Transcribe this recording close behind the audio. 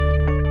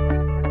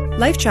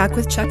LifeTrac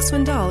with Chuck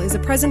Swindoll is a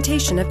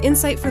presentation of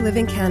Insight for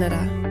Living Canada.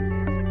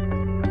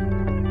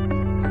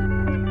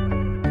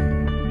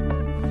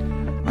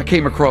 I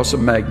came across a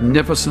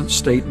magnificent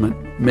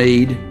statement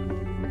made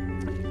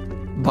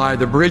by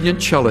the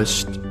brilliant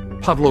cellist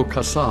Pablo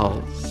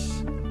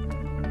Casals.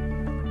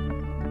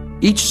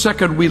 Each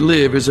second we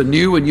live is a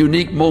new and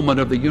unique moment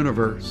of the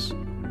universe,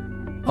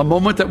 a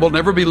moment that will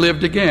never be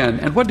lived again.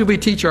 And what do we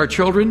teach our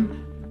children?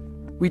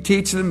 We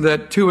teach them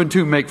that 2 and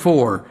 2 make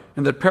 4,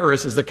 and that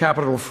Paris is the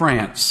capital of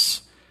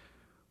France.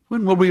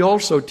 When will we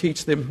also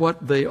teach them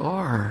what they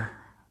are?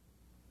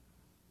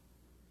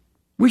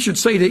 We should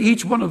say to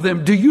each one of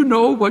them, do you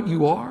know what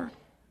you are?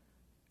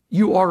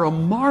 You are a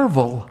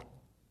marvel.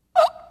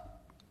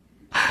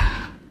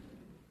 I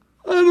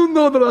don't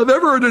know that I've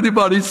ever heard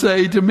anybody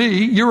say to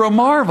me, you're a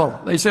marvel.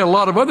 They say a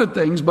lot of other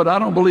things, but I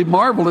don't believe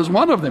marvel is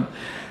one of them.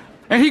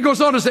 And he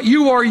goes on to say,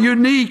 you are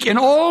unique. In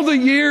all the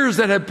years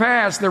that have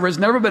passed, there has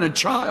never been a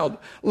child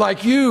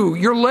like you.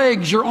 Your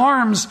legs, your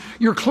arms,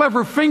 your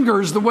clever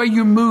fingers, the way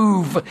you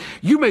move.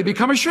 You may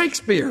become a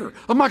Shakespeare,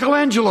 a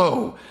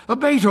Michelangelo, a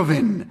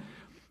Beethoven.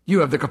 You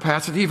have the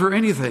capacity for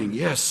anything.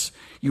 Yes,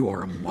 you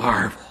are a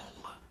marvel.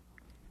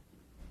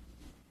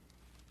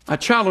 I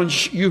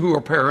challenge you who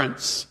are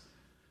parents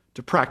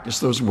to practice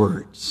those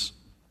words.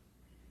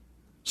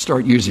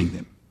 Start using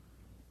them.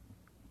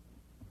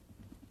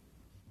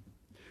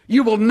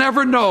 You will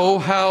never know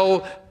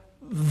how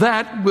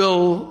that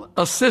will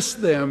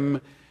assist them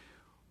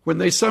when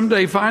they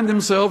someday find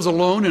themselves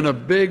alone in a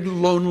big,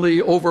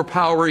 lonely,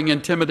 overpowering,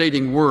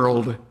 intimidating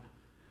world.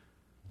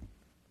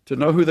 To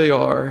know who they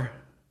are,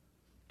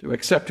 to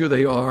accept who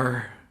they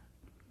are,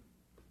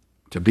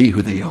 to be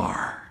who they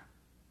are.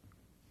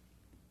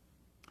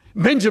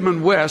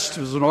 Benjamin West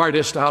was an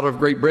artist out of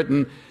Great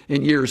Britain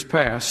in years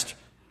past.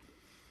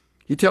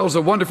 He tells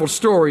a wonderful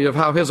story of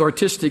how his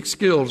artistic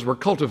skills were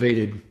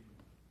cultivated.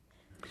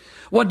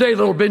 One day,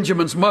 little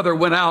Benjamin's mother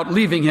went out,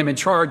 leaving him in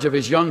charge of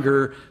his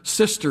younger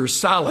sister,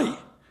 Sally.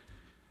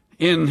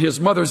 In his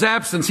mother's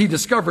absence, he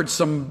discovered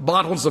some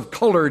bottles of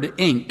colored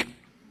ink.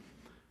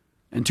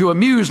 And to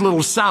amuse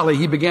little Sally,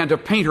 he began to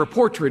paint her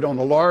portrait on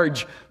a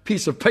large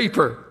piece of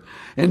paper.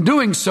 In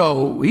doing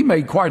so, he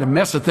made quite a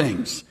mess of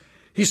things.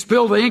 He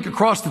spilled the ink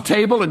across the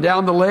table, and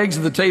down the legs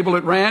of the table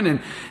it ran,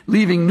 and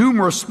leaving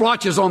numerous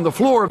splotches on the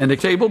floor and the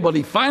table, but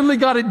he finally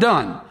got it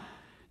done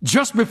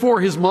just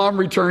before his mom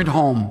returned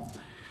home.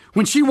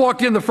 When she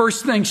walked in, the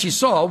first thing she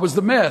saw was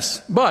the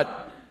mess,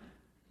 but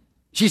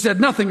she said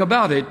nothing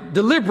about it.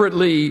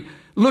 Deliberately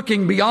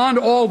looking beyond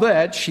all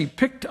that, she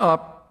picked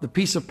up the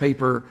piece of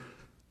paper,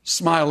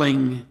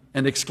 smiling,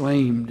 and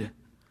exclaimed,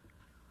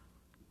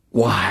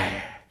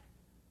 "Why,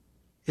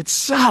 it's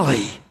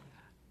Sally."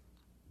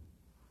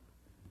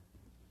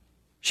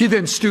 She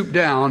then stooped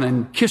down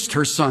and kissed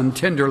her son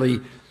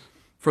tenderly.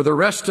 For the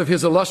rest of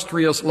his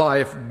illustrious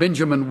life,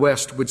 Benjamin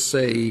West would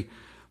say,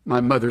 "My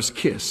mother's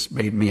kiss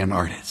made me an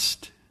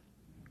artist."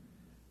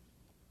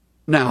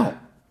 Now,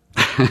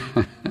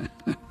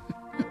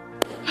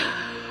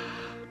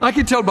 I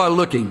can tell by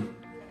looking.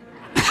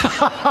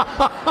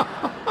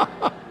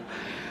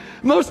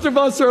 Most of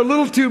us are a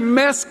little too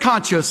mess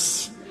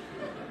conscious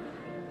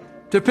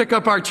to pick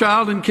up our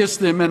child and kiss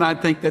them, and I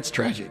think that's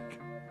tragic.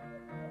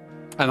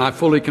 And I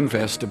fully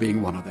confess to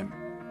being one of them.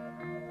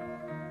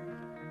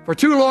 For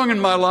too long in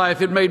my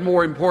life, it made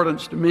more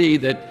importance to me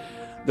that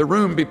the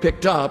room be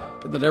picked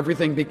up and that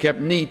everything be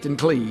kept neat and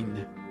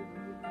clean,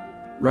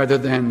 rather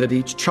than that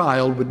each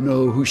child would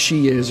know who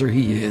she is or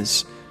he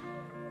is,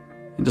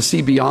 and to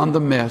see beyond the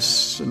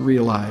mess and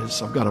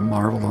realize I've got a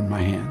marvel on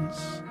my hands.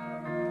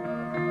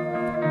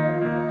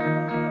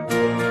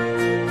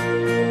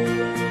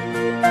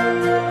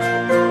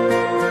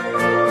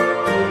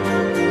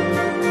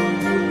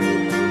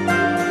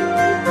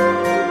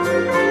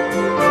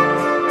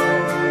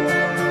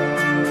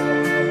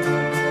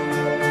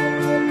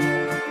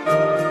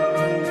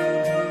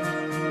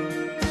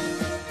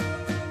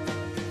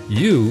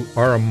 You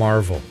are a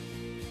marvel.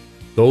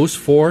 Those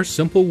 4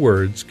 simple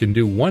words can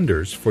do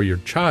wonders for your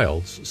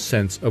child's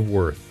sense of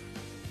worth.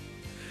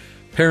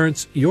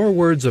 Parents, your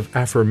words of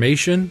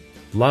affirmation,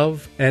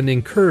 love, and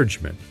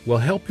encouragement will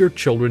help your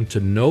children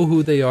to know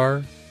who they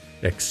are,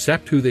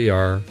 accept who they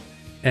are,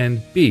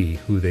 and be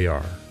who they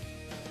are.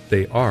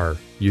 They are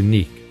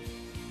unique.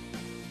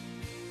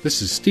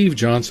 This is Steve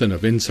Johnson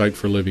of Insight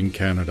for Living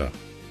Canada.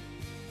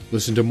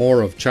 Listen to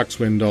more of Chuck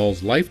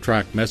Swindoll's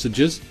LifeTrac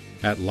messages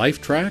at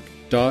LifeTrac.ca.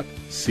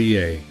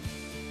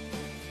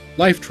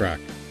 LifeTrac,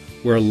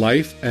 where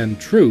life and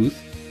truth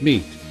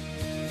meet.